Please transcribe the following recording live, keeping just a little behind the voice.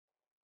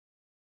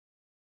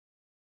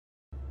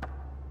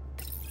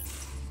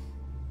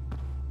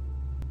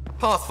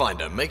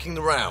Pathfinder, making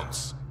the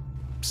rounds.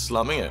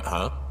 Slumming it,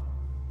 huh?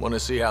 Want to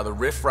see how the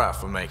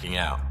riffraff are making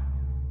out?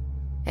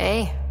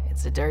 Hey,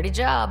 it's a dirty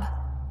job.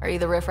 Are you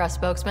the riffraff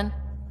spokesman?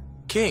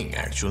 King,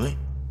 actually.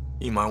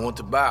 You might want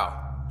to bow.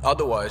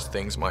 Otherwise,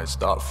 things might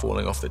start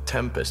falling off the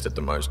Tempest at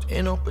the most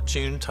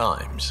inopportune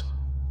times.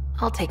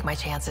 I'll take my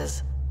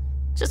chances.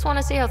 Just want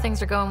to see how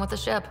things are going with the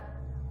ship.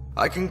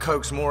 I can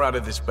coax more out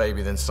of this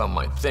baby than some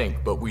might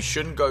think, but we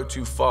shouldn't go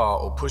too far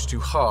or push too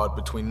hard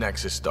between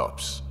Nexus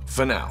stops.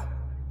 For now.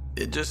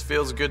 It just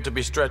feels good to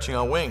be stretching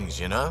our wings,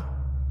 you know?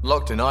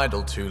 Locked in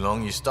idle too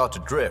long, you start to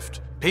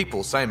drift.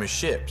 People, same as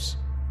ships.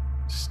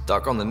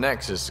 Stuck on the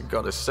Nexus,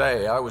 gotta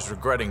say, I was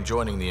regretting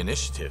joining the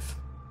initiative.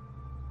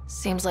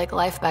 Seems like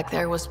life back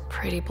there was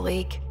pretty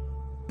bleak.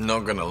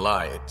 Not gonna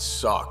lie, it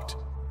sucked.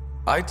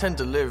 I tend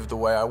to live the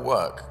way I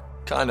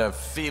work. Kind of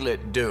feel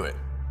it, do it.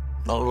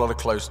 Not a lot of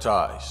close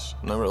ties,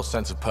 no real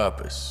sense of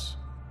purpose.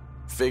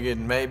 Figured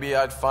maybe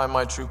I'd find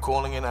my true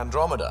calling in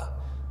Andromeda.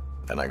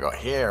 Then I got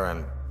here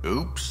and,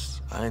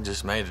 oops, I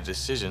just made a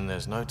decision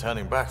there's no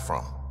turning back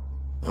from.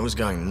 I was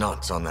going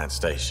nuts on that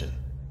station.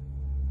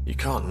 You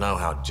can't know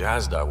how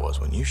jazzed I was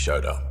when you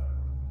showed up.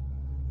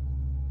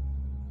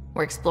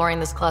 We're exploring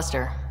this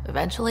cluster,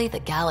 eventually the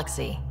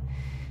galaxy.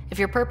 If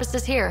your purpose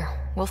is here,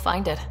 we'll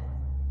find it.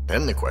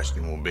 Then the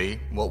question will be,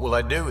 what will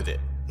I do with it?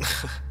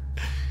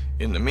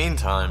 In the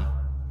meantime,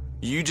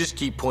 you just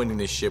keep pointing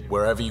this ship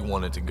wherever you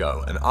want it to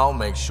go, and I'll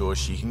make sure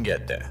she can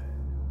get there.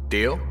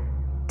 Deal?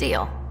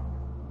 Deal.